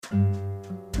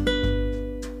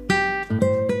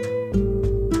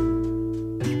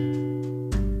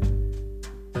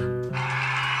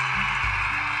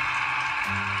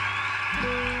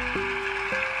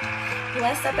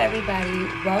What's up, everybody?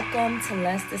 Welcome to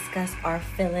Let's Discuss Our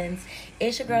Feelings.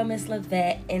 It's your girl, Miss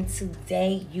Lavette, and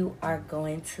today you are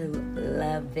going to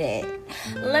love it.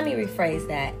 Let me rephrase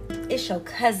that. It's your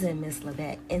cousin, Miss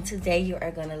Lavette, and today you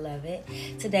are going to love it.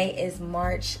 Today is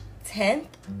March 10th,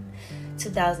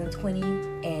 2020,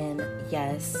 and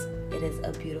yes, it is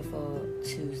a beautiful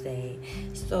Tuesday.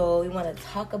 So we want to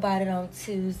talk about it on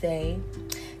Tuesday,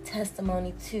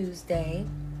 Testimony Tuesday.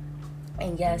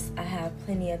 And yes, I have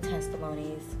plenty of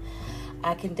testimonies.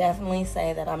 I can definitely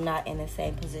say that I'm not in the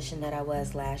same position that I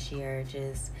was last year,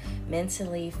 just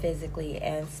mentally, physically,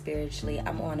 and spiritually.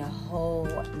 I'm on a whole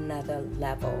nother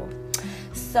level.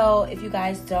 So if you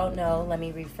guys don't know, let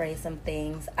me rephrase some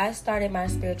things. I started my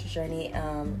spiritual journey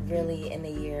really in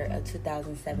the year of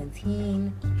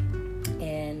 2017.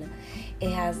 And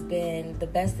it has been the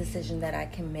best decision that I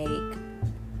can make,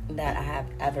 that I have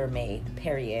ever made,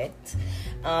 period.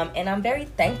 And I'm very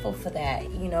thankful for that.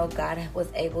 You know, God was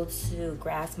able to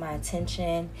grasp my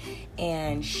attention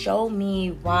and show me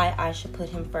why I should put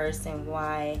him first and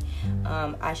why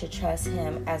I should trust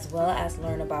him, as well as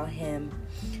learn about him,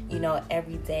 you know,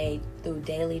 every day through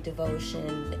daily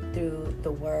devotion, through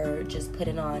the word, just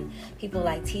putting on people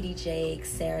like T.D. Jakes,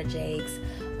 Sarah Jakes,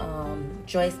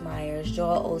 Joyce Myers,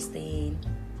 Joel Osteen,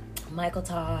 Michael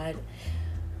Todd.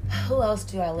 Who else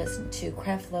do I listen to?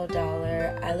 Creflo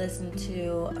Dollar. I listen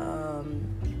to,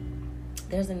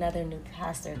 there's another new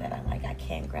pastor that I like. I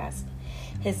can't grasp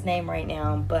his name right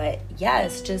now. But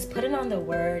yes, just putting on the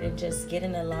word and just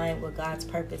getting in line with God's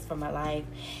purpose for my life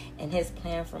and his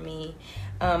plan for me.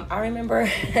 I remember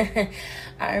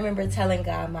telling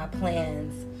God my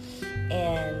plans.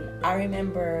 And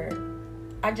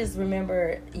I just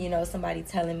remember, you know, somebody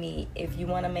telling me, if you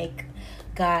want to make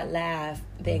God laugh,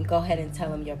 then go ahead and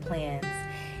tell him your plans.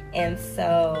 And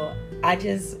so I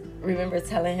just remember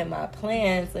telling him my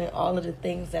plans and all of the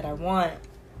things that I want.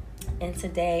 And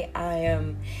today I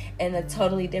am in a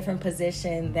totally different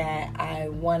position that I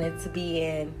wanted to be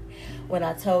in when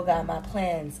I told God my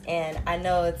plans. And I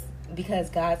know it's because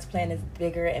God's plan is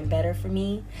bigger and better for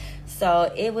me.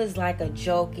 So it was like a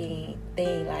joking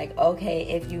thing, like, okay,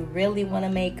 if you really want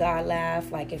to make God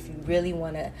laugh, like if you really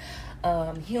want to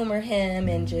humor him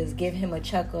and just give him a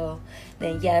chuckle,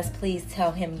 then yes, please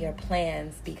tell him your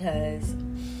plans. Because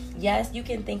yes, you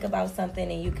can think about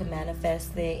something and you can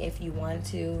manifest it if you want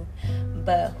to,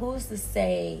 but who's to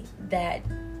say that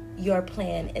your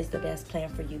plan is the best plan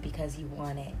for you because you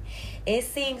want it? It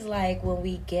seems like when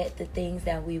we get the things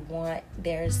that we want,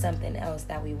 there's something else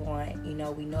that we want. You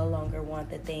know, we no longer want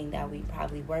the thing that we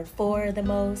probably work for the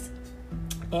most.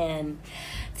 And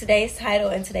today's title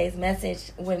and today's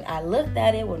message, when I looked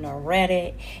at it, when I read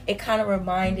it, it kind of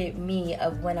reminded me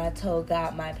of when I told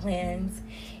God my plans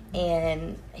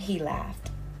and he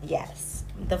laughed. Yes,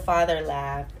 the Father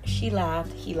laughed, she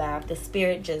laughed, he laughed. The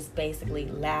Spirit just basically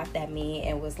laughed at me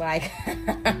and was like,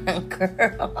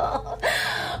 girl,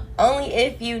 only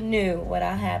if you knew what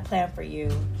I had planned for you,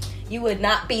 you would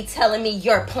not be telling me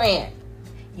your plan.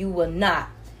 You would not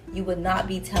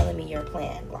be telling me your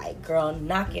plan. Like, girl,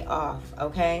 knock it off,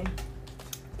 okay?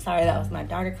 Sorry, that was my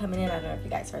daughter coming in. I don't know if you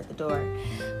guys heard the door,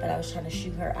 but I was trying to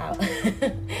shoo her out.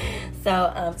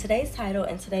 So today's title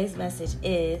and today's message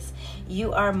is,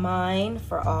 you are mine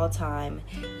for all time.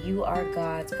 You are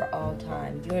God's for all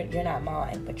time. You're not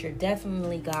mine, but you're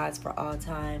definitely God's for all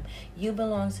time. You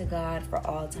belong to God for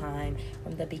all time.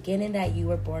 From the beginning that you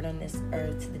were born on this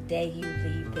earth to the day you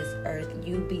leave this earth,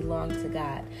 you belong to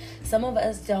God. Some of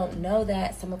us don't know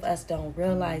that. Some of us don't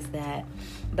realize that.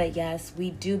 But yes,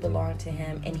 we do belong to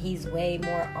him, and he's way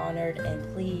more honored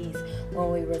and pleased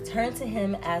when we return to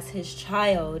him as his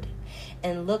child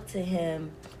and look to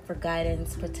him for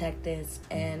guidance, protectance,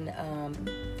 and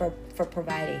for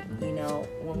providing. You know,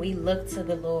 when we look to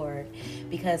the Lord,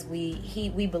 because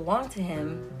we belong to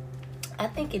him, I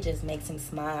think it just makes him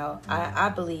smile. I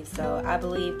believe so. I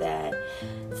believe that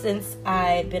since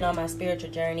I've been on my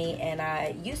spiritual journey, and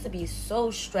I used to be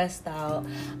so stressed out,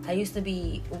 I used to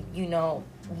be, you know,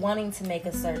 wanting to make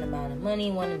a certain amount of money,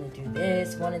 wanting to do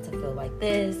this, wanting to feel like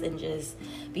this, and just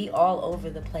be all over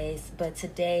the place. But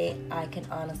today I can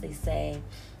honestly say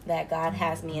that God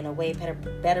has me in a way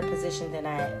better position than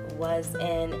I was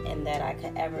in and that I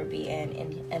could ever be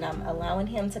in. And I'm allowing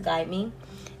him to guide me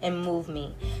and move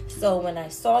me. So when I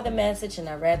saw the message and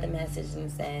I read the message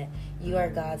and said, you are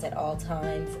God's at all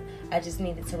times, I just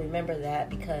needed to remember that,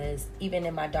 because even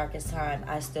in my darkest time,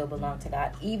 I still belong to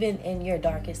God. Even in your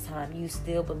darkest time, you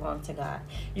still belong to God.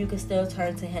 You can still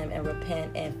turn to him and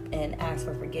repent and ask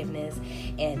for forgiveness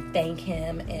and thank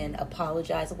him and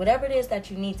apologize. Whatever it is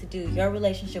that you need to do, your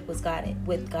relationship relationship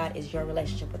with God is your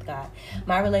relationship with God.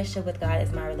 My relationship with God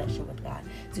is my relationship with God.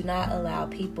 Do not allow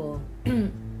people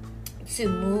to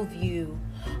move you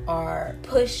or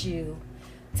push you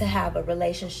to have a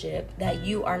relationship that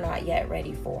you are not yet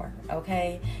ready for,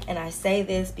 okay? And I say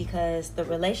this because the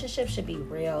relationship should be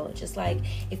real. Just like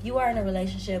if you are in a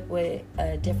relationship with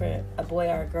a boy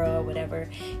or a girl or whatever,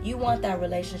 you want that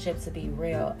relationship to be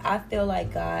real. I feel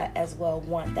like God as well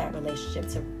want that relationship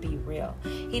to be real.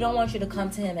 He don't want you to come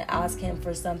to him and ask him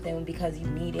for something because you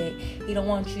need it. He don't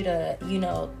want you to,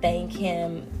 thank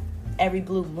him every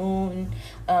blue moon.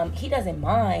 He doesn't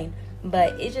mind,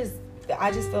 but I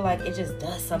just feel like it just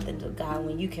does something to God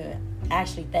when you can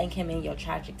actually thank him in your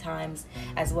tragic times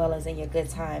as well as in your good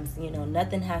times.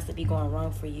 Nothing has to be going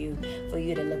wrong for you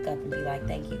to look up and be like,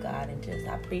 thank you, God, and just,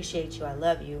 I appreciate you, I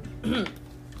love you.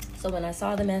 So when I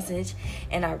saw the message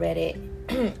and I read it,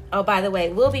 oh, by the way,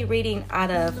 we'll be reading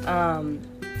out of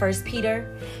 1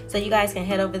 Peter. So you guys can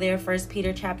head over there, 1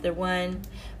 Peter chapter 1,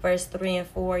 verse 3 and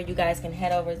 4. You guys can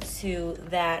head over to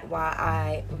that while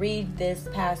I read this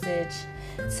passage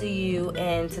to you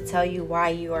and to tell you why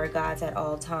you are God's at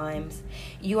all times.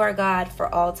 You are God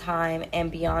for all time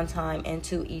and beyond time and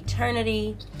to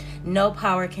eternity. No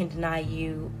power can deny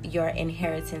you your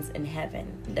inheritance in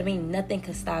heaven. I mean, nothing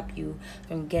can stop you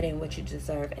from getting what you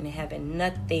deserve in heaven.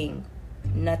 Nothing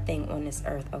on this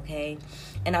earth, okay?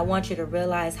 And I want you to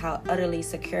realize how utterly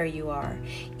secure you are,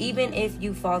 even if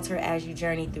you falter as you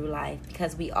journey through life,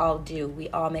 because we all do. We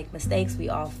all make mistakes, we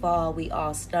all fall, we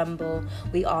all stumble,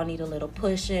 we all need a little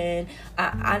pushing.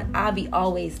 I'll be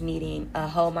always needing a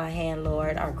hold my hand,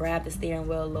 Lord, or grab the steering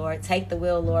wheel, Lord, take the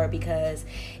wheel, Lord, because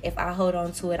if I hold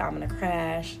on to it, I'm gonna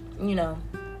crash,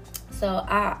 So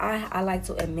I like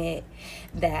to admit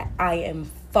that I am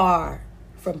far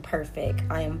from perfect.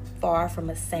 I am far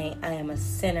from a saint. I am a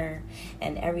sinner,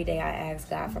 and every day I ask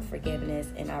God for forgiveness,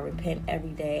 and I repent every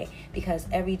day, because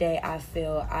every day I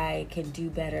feel I can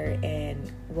do better.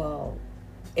 And well,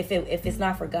 if it's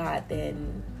not for God,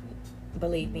 then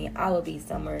believe me, I will be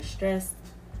somewhere stressed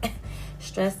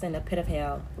in the pit of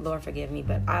hell. Lord forgive me,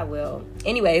 but I will.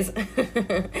 Anyways,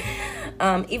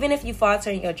 even if you falter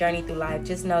in your journey through life,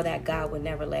 just know that God will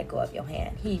never let go of your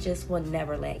hand. He just will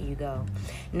never let you go.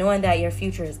 Knowing that your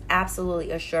future is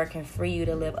absolutely assured can free you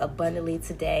to live abundantly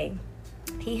today.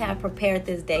 He has prepared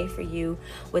this day for you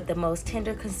with the most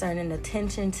tender concern and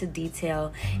attention to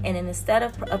detail. And instead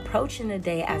of approaching the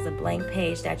day as a blank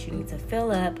page that you need to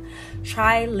fill up,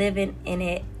 try living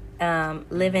it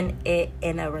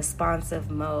in a responsive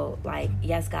mode. Like,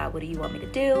 yes, God, what do you want me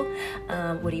to do?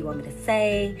 What do you want me to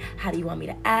say? How do you want me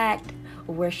to act?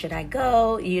 Where should I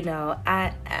go?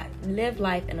 I live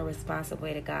life in a responsive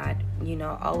way to God.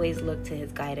 Always look to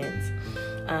his guidance.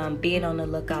 Being on the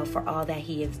lookout for all that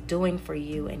he is doing for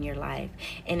you in your life.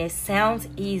 And it sounds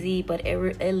easy, but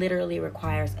it literally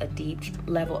requires a deep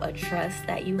level of trust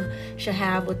that you should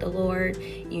have with the Lord,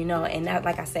 and that,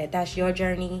 like I said, that's your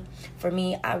journey. For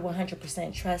me, I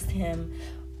 100% trust him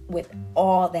with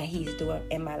all that he's doing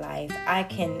in my life. I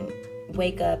can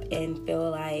wake up and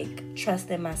feel like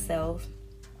trusting myself,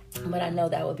 but I know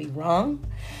that would be wrong.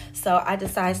 So I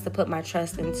decided to put my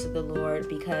trust into the Lord,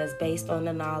 because based on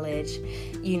the knowledge,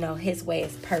 his way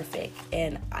is perfect.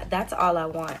 And that's all I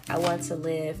want. I want to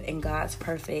live in God's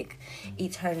perfect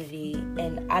eternity.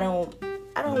 And I don't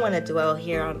want to dwell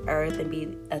here on earth and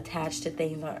be attached to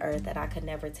things on earth that I could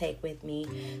never take with me.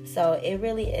 So it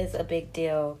really is a big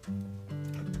deal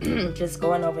just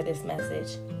going over this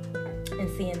message and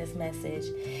seeing this message.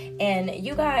 And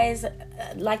you guys,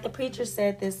 like the preacher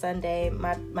said this Sunday,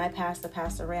 my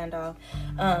Pastor Randall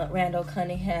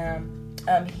Cunningham,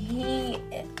 he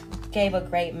gave a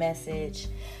great message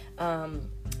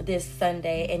this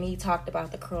Sunday, and he talked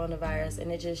about the coronavirus,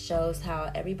 and it just shows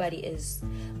how everybody is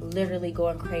literally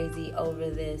going crazy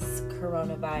over this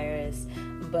coronavirus.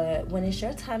 But when it's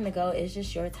your time to go, it's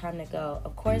just your time to go.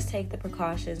 Of course, take the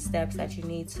precaution steps that you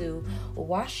need to.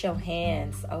 Wash your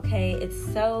hands, okay?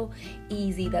 It's so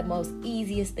easy. The most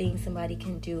easiest thing somebody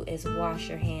can do is wash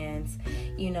your hands.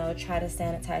 Try to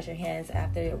sanitize your hands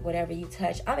after whatever you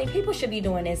touch. I mean, people should be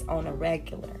doing this on a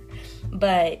regular,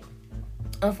 but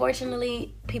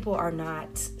unfortunately, people are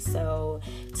not. So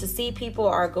to see people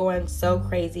are going so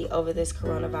crazy over this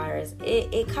coronavirus,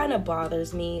 it kind of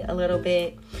bothers me a little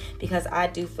bit, because I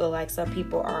do feel like some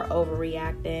people are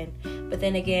overreacting. But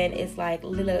then again, it's like,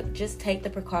 look, just take the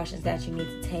precautions that you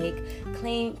need to take.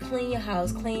 Clean your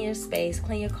house, clean your space,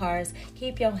 clean your cars.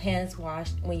 Keep your hands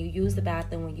washed when you use the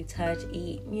bathroom, when you touch,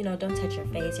 eat. Don't touch your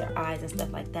face, your eyes, and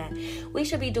stuff like that. We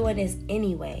should be doing this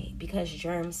anyway, because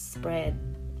germs spread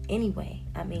anyway.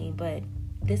 I mean, but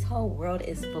this whole world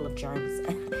is full of germs.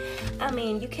 I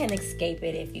mean, you can't escape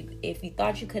it. If you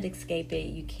thought you could escape it,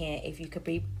 you can't. If you could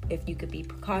be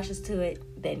precautious to it,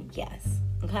 then yes.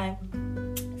 Okay?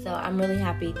 So I'm really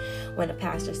happy when the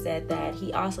pastor said that.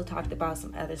 He also talked about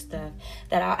some other stuff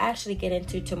that I'll actually get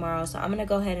into tomorrow. So I'm going to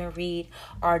go ahead and read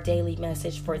our daily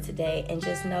message for today. And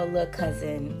just know, look,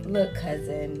 cousin,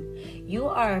 you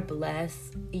are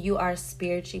blessed. You are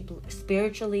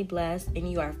spiritually blessed,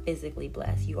 and you are physically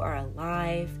blessed. You are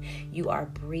alive. You are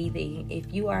breathing.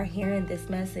 If you are hearing this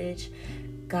message,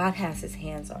 God has his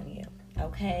hands on you.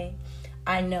 Okay?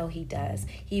 I know he does.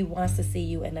 He wants to see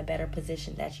you in a better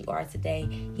position that you are today.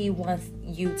 He wants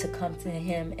you to come to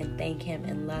him and thank him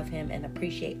and love him and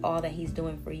appreciate all that he's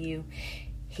doing for you.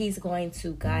 He's going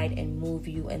to guide and move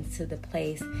you into the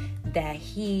place that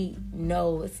he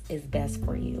knows is best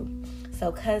for you.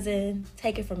 So cousin,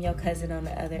 take it from your cousin on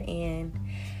the other end.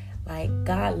 Like,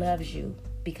 God loves you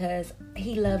because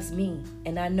he loves me.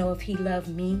 And I know if he loved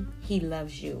me, he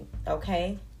loves you.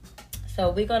 Okay? So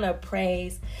we're going to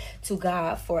praise to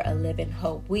God for a living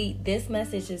hope. This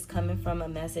message is coming from a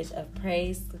message of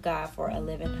praise to God for a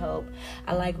living hope.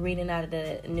 I like reading out of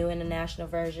the New International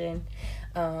Version.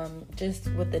 Just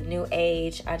with the new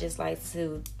age, I just like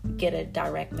to get a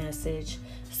direct message.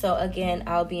 So again,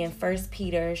 I'll be in 1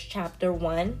 Peter chapter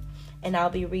 1, and I'll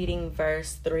be reading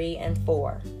verse 3 and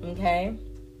 4. Okay?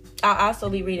 I'll also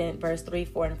be reading verse 3,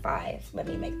 4, and 5. Let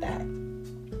me make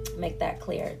that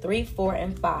clear. 3, 4,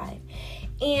 and 5.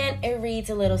 And it reads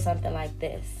a little something like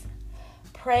this.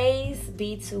 Praise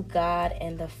be to God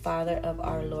and the Father of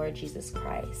our Lord Jesus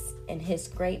Christ. In his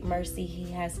great mercy,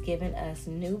 he has given us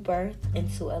new birth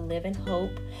into a living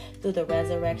hope through the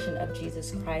resurrection of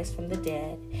Jesus Christ from the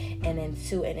dead, and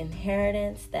into an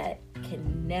inheritance that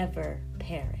can never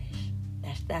perish.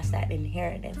 That's that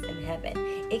inheritance in heaven.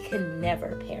 It can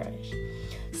never perish,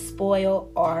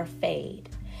 spoil, or fade.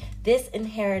 This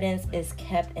inheritance is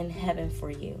kept in heaven for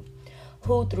you,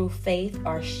 who through faith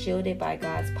are shielded by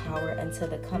God's power until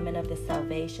the coming of the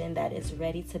salvation that is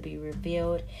ready to be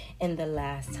revealed in the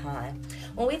last time.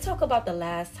 When we talk about the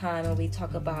last time, and we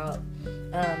talk about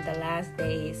the last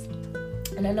days,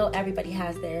 and I know everybody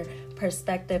has their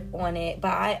perspective on it,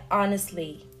 but I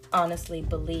honestly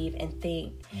believe and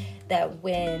think that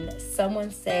when someone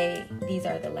say these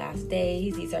are the last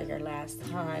days, these are your last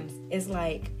times, it's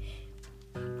like,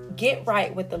 get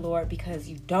right with the Lord, because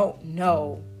you don't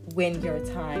know when your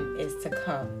time is to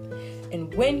come.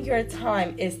 And when your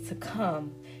time is to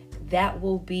come, that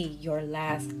will be your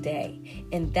last day.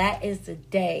 And that is the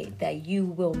day that you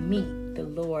will meet the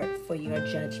Lord for your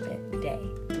judgment day.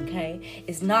 Okay?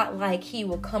 It's not like he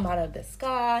will come out of the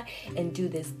sky and do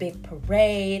this big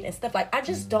parade and stuff. Like, I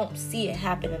just don't see it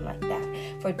happening like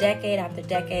that. For decade after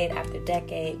decade after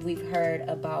decade, we've heard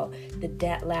about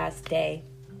that last day.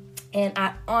 And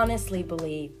I honestly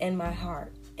believe in my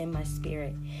heart, in my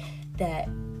spirit, that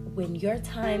when your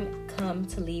time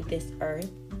comes to leave this earth,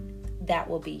 that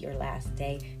will be your last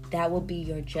day. That will be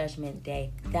your judgment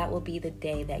day. That will be the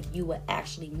day that you will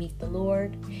actually meet the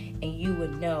Lord, and you will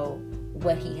know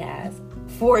what he has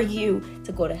for you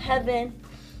to go to heaven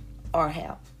or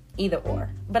hell. Either or.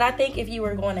 But I think if you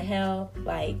were going to hell,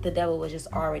 like, the devil would just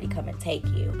already come and take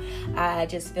you. I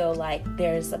just feel like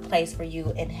there's a place for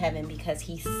you in heaven, because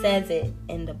he says it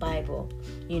in the Bible.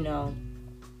 You know,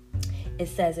 it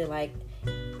says it like,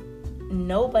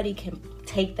 nobody can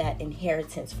take that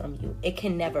inheritance from you. It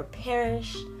can never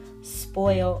perish,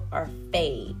 spoil, or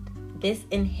fade. This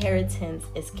inheritance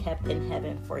is kept in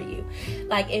heaven for you.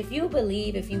 Like, if you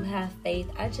believe, if you have faith,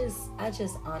 I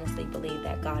just honestly believe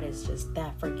that God is just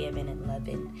that forgiving and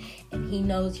loving. And he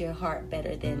knows your heart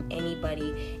better than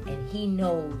anybody. And he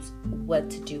knows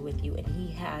what to do with you. And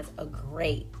he has a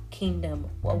great kingdom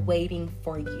awaiting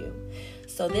for you.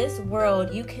 So this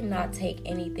world, you cannot take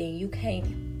anything. You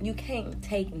can't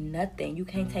take nothing. You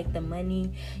can't take the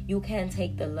money. You can't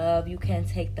take the love. You can't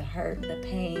take the hurt, the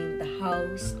pain, the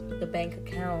house, the bank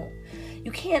account.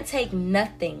 You can't take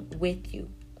nothing with you.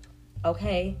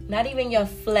 Okay? Not even your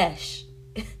flesh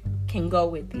can go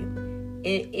with you.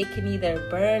 It can either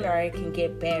burn or it can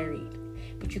get buried.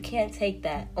 But you can't take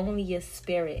that. Only your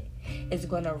spirit is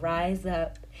going to rise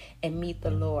up and meet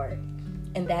the Lord.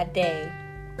 And that day,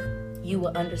 you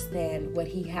will understand what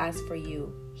he has for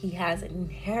you. He has an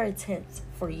inheritance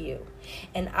for you.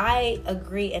 And I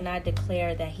agree and I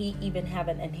declare that he even have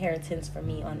an inheritance for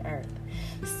me on earth.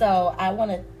 So I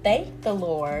want to thank the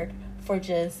Lord for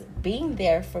just being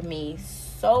there for me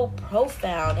so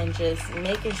profound, and just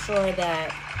making sure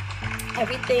that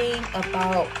everything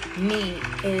about me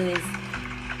is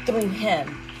through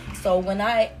him. So when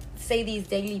I say these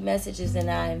daily messages, and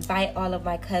I invite all of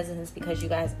my cousins, because you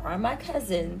guys are my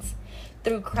cousins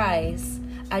through Christ.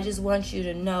 I just want you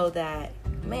to know that,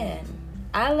 man,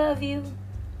 I love you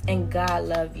and God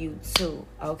love you too,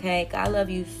 okay? God love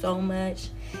you so much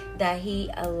that he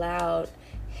allowed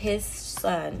his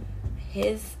son,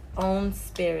 his own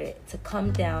spirit, to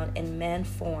come down in man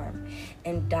form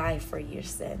and die for your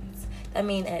sins. I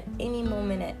mean, at any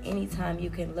moment, at any time, you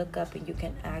can look up and you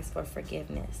can ask for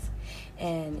forgiveness.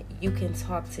 And you can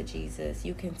talk to Jesus.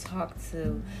 You can talk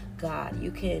to God.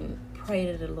 You can pray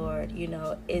to the Lord. You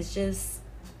know, it's just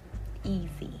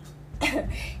easy.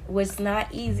 What's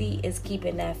not easy is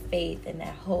keeping that faith and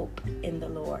that hope in the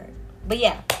Lord. But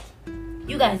yeah,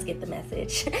 you guys get the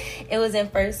message. It was in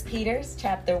 1 Peter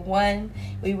chapter 1.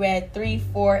 We read 3,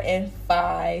 4, and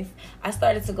 5. I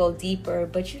started to go deeper,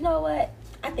 but you know what?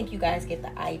 I think you guys get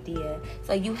the idea.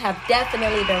 So you have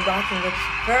definitely been rocking with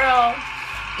your girl,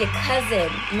 your cousin,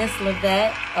 Miss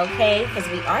Lavette, okay? Because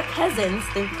we are cousins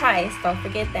through Christ. Don't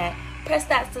forget that. Press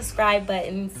that subscribe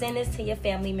button. Send this to your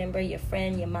family member, your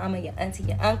friend, your mama, your auntie,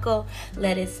 your uncle.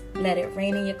 Let it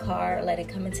rain in your car. Let it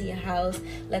come into your house.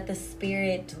 Let the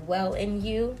Spirit dwell in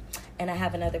you. And I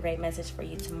have another great message for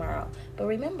you tomorrow. But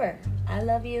remember, I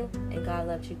love you and God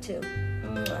loves you too.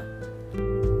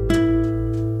 Mwah.